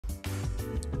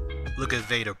Look at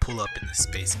Vader pull up in the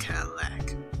space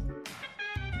Cadillac.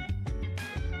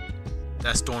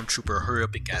 That stormtrooper hurried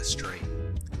up and got straight.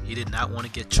 He did not want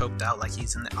to get choked out like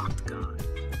he's in the octagon.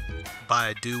 By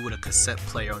a dude with a cassette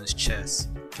player on his chest,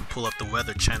 can pull up the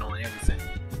weather channel and everything.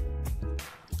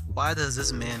 Why does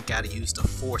this man gotta use the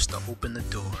force to open the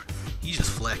door? He's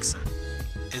just flexing.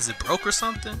 Is it broke or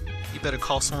something? You better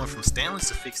call someone from Stanley's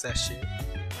to fix that shit.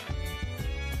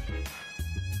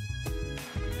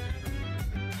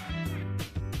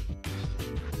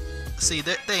 See,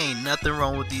 there ain't nothing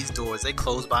wrong with these doors. They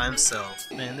close by themselves.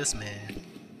 Man, this man.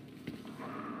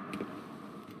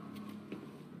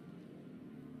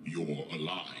 You're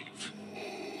alive.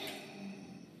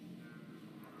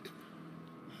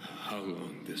 How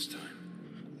long this time?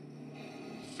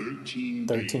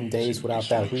 13 days without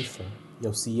that isolation. reefer.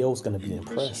 Your CEO's gonna be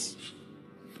impressed. Impressive.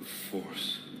 The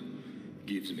Force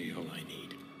gives me all I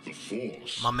need. The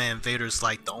Force. My man Vader's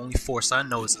like, the only force I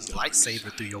know is his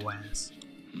lightsaber through your ass.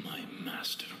 My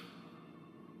master.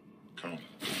 Come.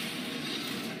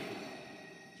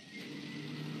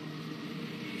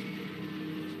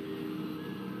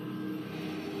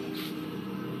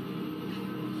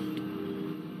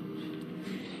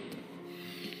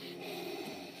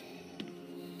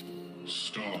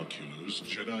 Starkiller's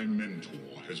Jedi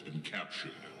mentor has been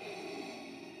captured.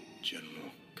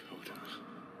 General Coda.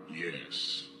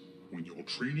 Yes. When your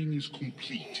training is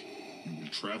complete, you will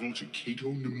travel to Cato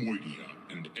Nemoidia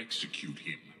and execute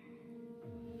him.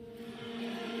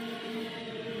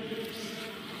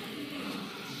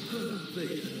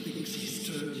 Vader thinks he's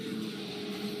turned you,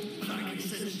 but I can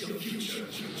sense your future.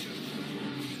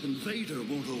 And Vader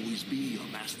won't always be your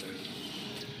master.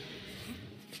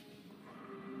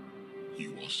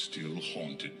 You are still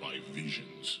haunted by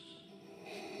visions.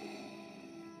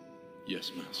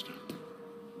 Yes, Master.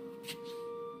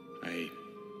 I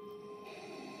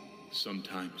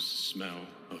sometimes smell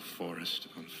a forest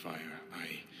on fire.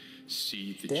 I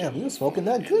see the Damn, you was jungle smoking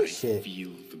that and good I shit.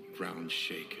 feel the ground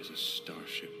shake as a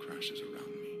starship crashes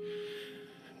around me.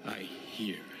 I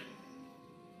hear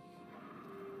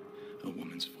a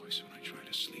woman's voice when I try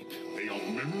to sleep. They are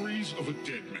memories of a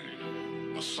dead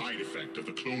man, a side effect of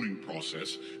the cloning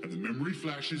process and the memory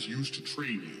flashes used to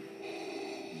train you.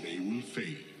 They will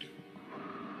fade.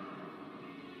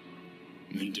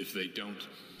 And if they don't,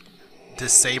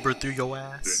 This saber through your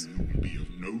ass. Then you will be of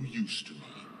no use to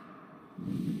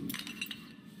me.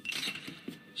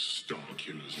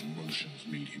 Starkiller's emotions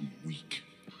made him weak.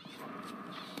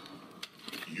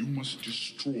 You must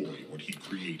destroy what he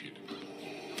created.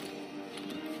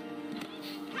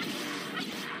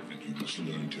 And you must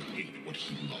learn to hate what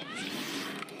he loved.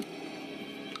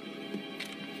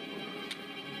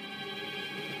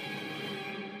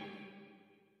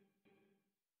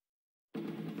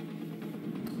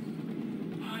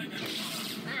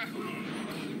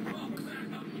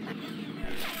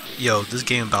 Yo, this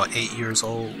game about 8 years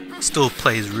old. Still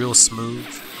plays real smooth.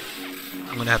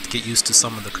 I'm gonna have to get used to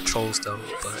some of the controls though,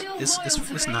 but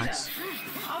it's nice.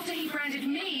 After he branded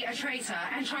me a traitor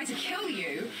and tried to kill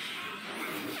you.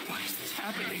 why is this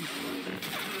happening?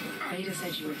 Vader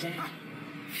said you were dead.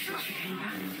 But you came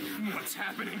back. What's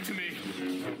happening to me?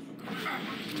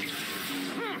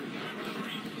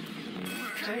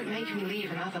 Don't make me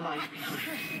leave another life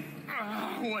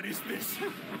behind. What is this?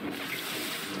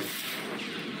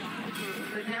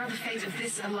 But now the fate of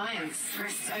this alliance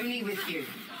rests only with you.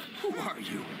 Who are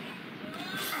you?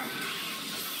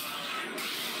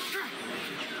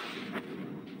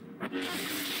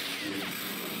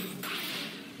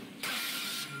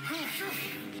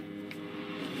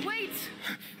 Wait!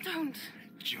 Don't.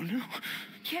 Juno?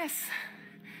 Yes.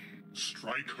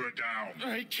 Strike her down.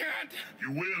 I can't.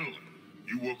 You will.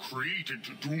 You were created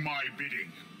to do my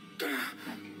bidding.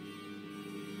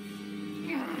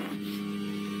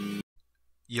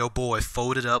 Yo boy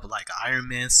folded up like Iron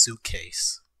Man's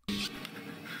suitcase.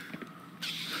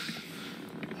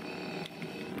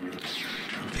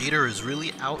 Vader is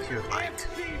really out here like.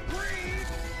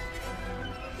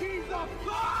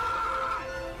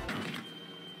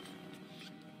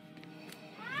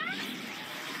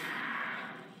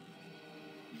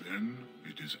 Then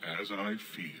it is as I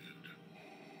feared.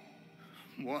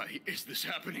 Why is this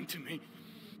happening to me?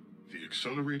 The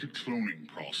accelerated cloning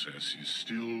process is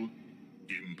still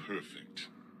imperfect.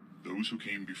 Those who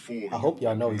came before I hope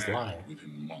y'all know you he's were lying.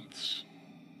 within months.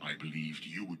 I believed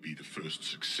you would be the first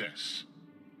success,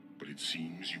 but it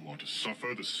seems you are to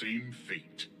suffer the same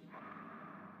fate.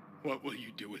 What will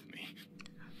you do with me?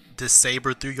 This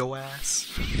saber through your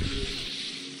ass.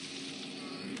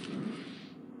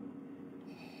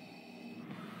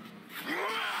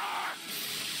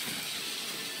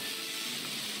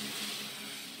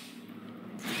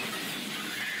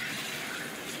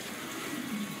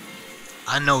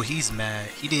 I know he's mad.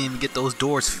 He didn't even get those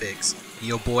doors fixed. And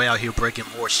your boy out here breaking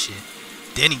more shit.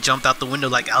 Then he jumped out the window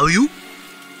like, alley-oop.